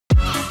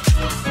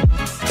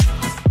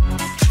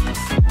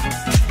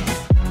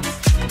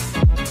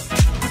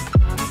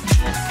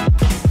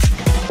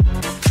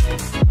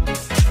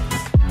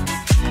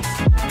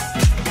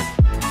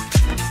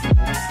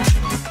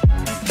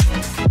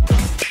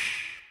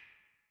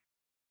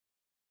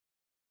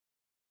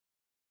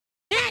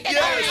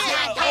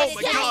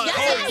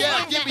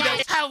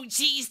Oh,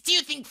 jeez, do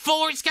you think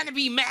Four's gonna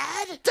be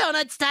mad?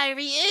 Donut's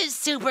diary is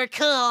super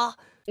cool.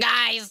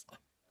 Guys,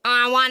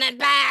 I want it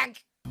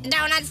back.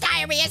 Donut's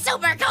diary is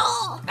super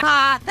cool.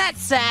 Ah, that's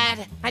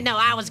sad. I know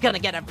I was gonna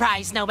get a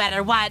prize no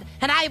matter what,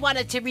 and I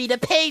wanted to read a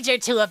page or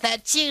two of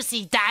that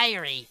juicy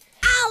diary.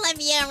 All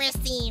of you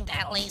received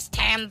at least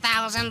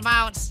 10,000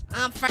 votes.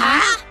 For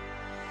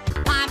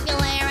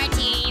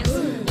popularities.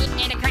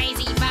 In a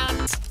crazy vote.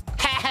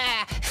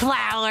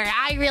 Flower,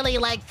 I really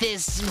like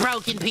this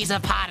broken piece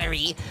of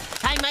pottery.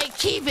 I might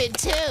keep it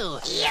too.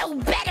 You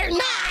better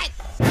not.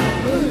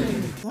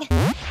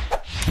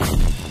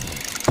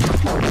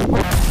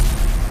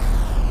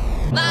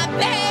 The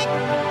big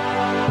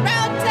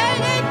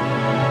rotating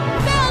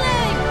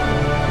building.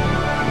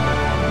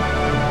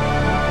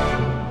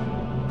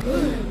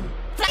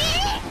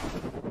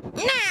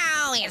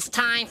 Now it's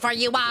time for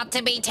you all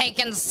to be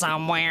taken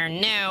somewhere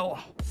new.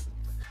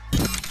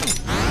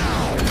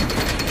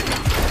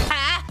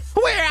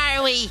 Where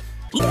are we?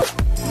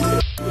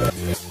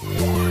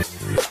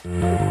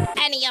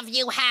 Any of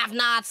you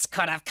have-nots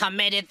could have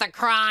committed the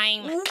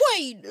crime.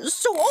 Wait,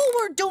 so all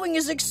we're doing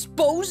is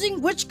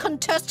exposing which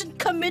contestant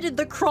committed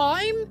the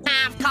crime?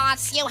 Of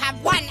course, you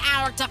have 1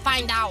 hour to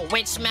find out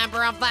which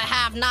member of the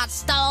have-nots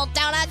stole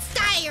Donut's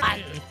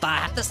diary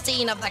at the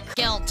scene of the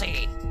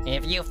guilty.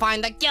 If you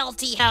find the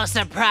guilty, No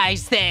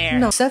surprise there.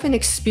 No, 7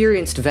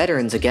 experienced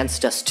veterans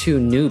against us 2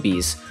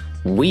 newbies.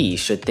 We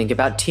should think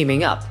about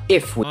teaming up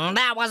if we—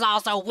 That was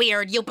also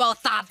weird. You both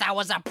thought that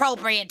was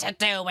appropriate to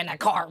do in a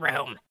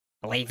courtroom.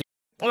 Leave.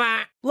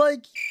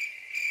 Like,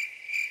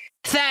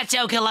 That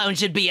joke alone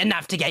should be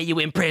enough to get you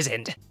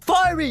imprisoned.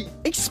 Firey,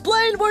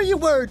 explain where you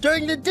were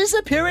during the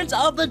disappearance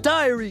of the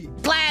diary.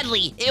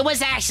 Gladly. It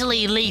was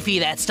actually Leafy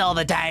that stole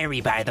the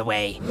diary, by the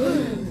way.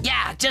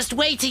 Yeah, just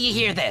wait till you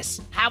hear this.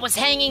 I was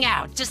hanging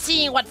out, just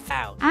seeing what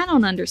found. I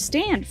don't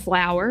understand,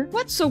 Flower.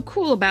 What's so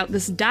cool about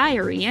this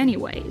diary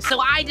anyways? So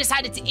I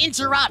decided to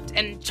interrupt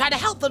and try to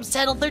help them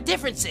settle their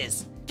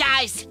differences.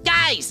 Guys,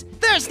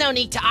 there's no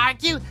need to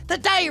argue. The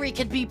diary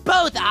could be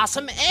both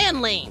awesome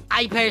and lame.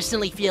 I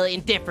personally feel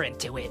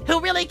indifferent to it. Who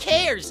really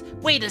cares?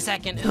 Wait a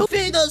second, who—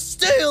 Be the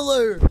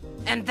stealer!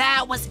 And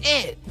that was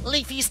it.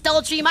 Leafy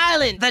stole Dream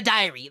Island. The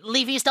diary.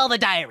 Leafy stole the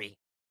diary.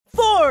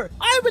 4,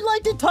 I would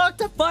like to talk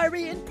to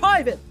Firey in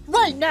private,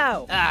 right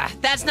now.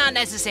 That's not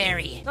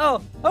necessary.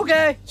 Oh,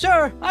 okay,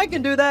 sure, I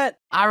can do that.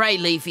 All right,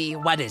 Leafy,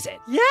 what is it?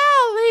 Yeah,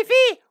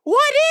 Leafy,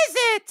 what is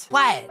it?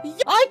 What?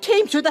 I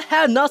came to the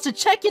have-nots to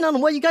check in on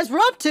what you guys were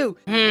up to.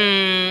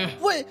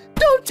 Wait,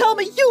 don't tell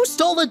me you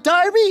stole the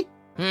diary!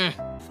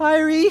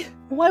 Firey,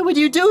 why would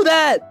you do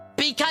that?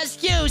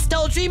 Because you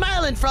stole Dream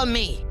Island from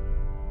me.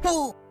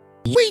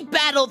 We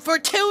battled for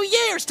 2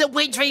 years to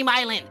win Dream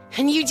Island,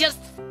 and you just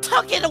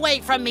took it away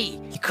from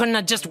me. You couldn't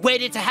have just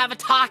waited to have a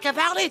talk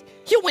about it?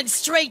 You went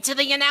straight to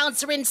the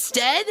announcer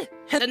instead?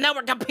 And now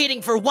we're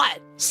competing for what?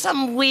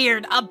 Some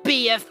weird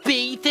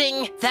BFB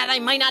thing that I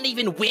might not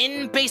even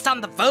win based on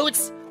the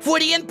votes?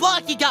 Woody and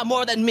Blocky got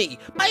more than me.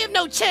 I have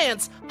no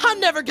chance. I'm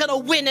never gonna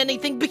win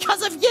anything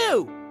because of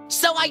you.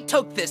 So I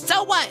took this.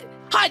 So what?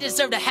 I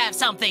deserve to have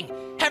something.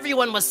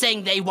 Everyone was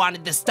saying they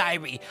wanted this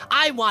diary.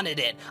 I wanted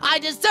it. I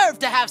deserve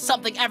to have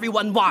something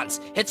everyone wants.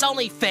 It's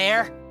only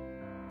fair.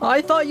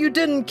 I thought you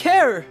didn't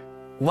care.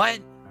 What?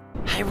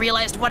 I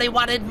realized what I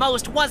wanted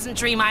most wasn't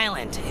Dream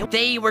Island.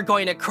 They were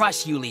going to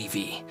crush you,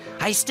 Leafy.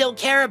 I still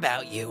care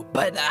about you,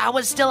 but I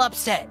was still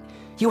upset.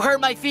 You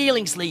hurt my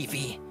feelings,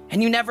 Leafy,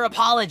 and you never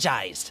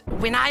apologized.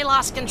 When I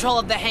lost control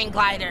of the hang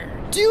glider—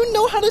 Do you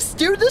know how to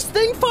steer this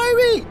thing,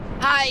 Firey?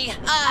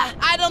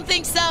 I don't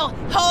think so.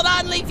 Hold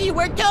on, Leafy,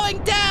 we're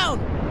going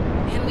down.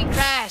 And we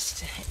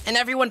crashed, and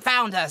everyone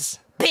found us.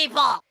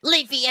 People,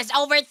 Leafy is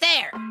over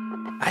there.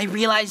 I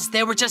realized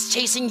they were just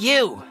chasing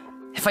you.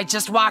 If I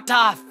just walked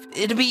off,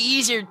 it'd be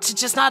easier to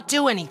just not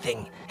do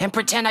anything and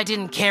pretend I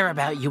didn't care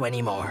about you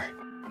anymore.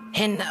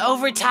 And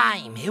over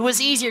time, it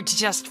was easier to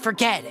just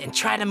forget and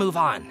try to move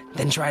on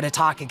than try to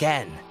talk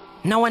again.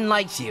 No one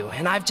liked you,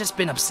 and I've just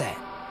been upset.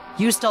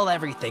 You stole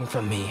everything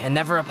from me and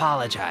never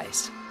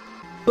apologized.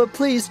 But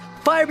please,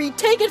 Firey,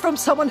 take it from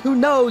someone who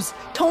knows.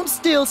 Don't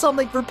steal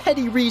something for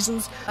petty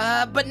reasons.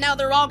 But now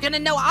they're all gonna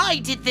know I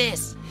did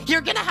this.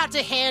 You're gonna have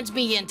to hand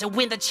me in to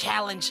win the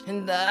challenge,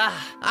 and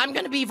I'm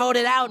gonna be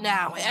voted out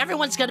now.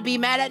 Everyone's gonna be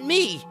mad at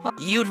me.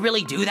 You'd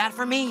really do that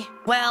for me?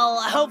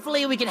 Well,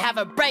 hopefully we can have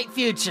a bright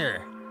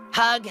future.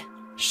 Hug?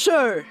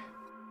 Sure.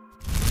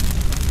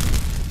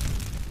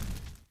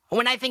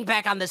 When I think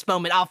back on this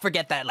moment, I'll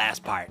forget that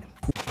last part.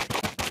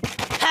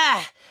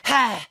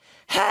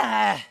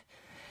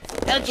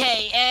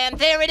 Okay, and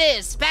there it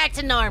is, back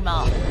to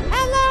normal.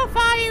 Hello,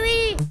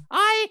 Firey.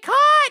 I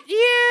caught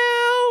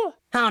you.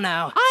 Oh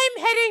no.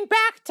 I'm heading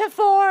back to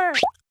 4.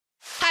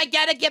 I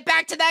gotta get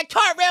back to that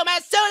courtroom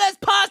as soon as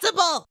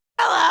possible.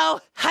 Hello,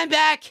 I'm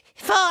back.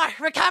 4,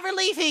 recover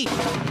Leafy.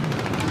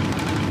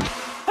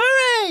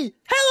 Hooray!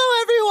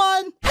 Hello,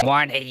 everyone!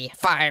 Woody,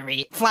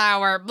 Firey,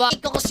 Flower,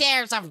 equal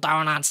shares of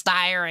Donut's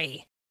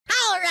diary.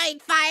 All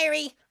right,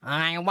 Firey.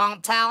 I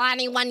won't tell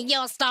anyone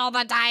you stole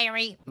the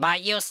diary,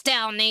 but you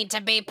still need to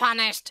be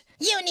punished.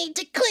 You need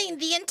to clean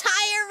the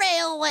entire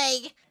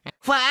railway.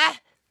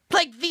 What?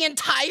 Like the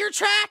entire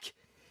track?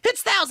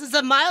 It's thousands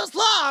of miles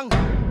long!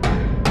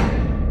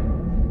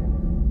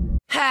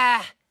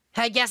 Ha!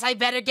 I guess I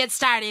better get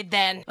started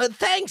then.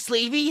 Thanks,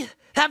 Levy.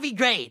 That'd be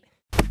great.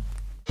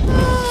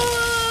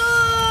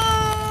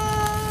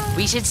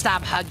 We should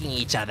stop hugging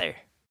each other.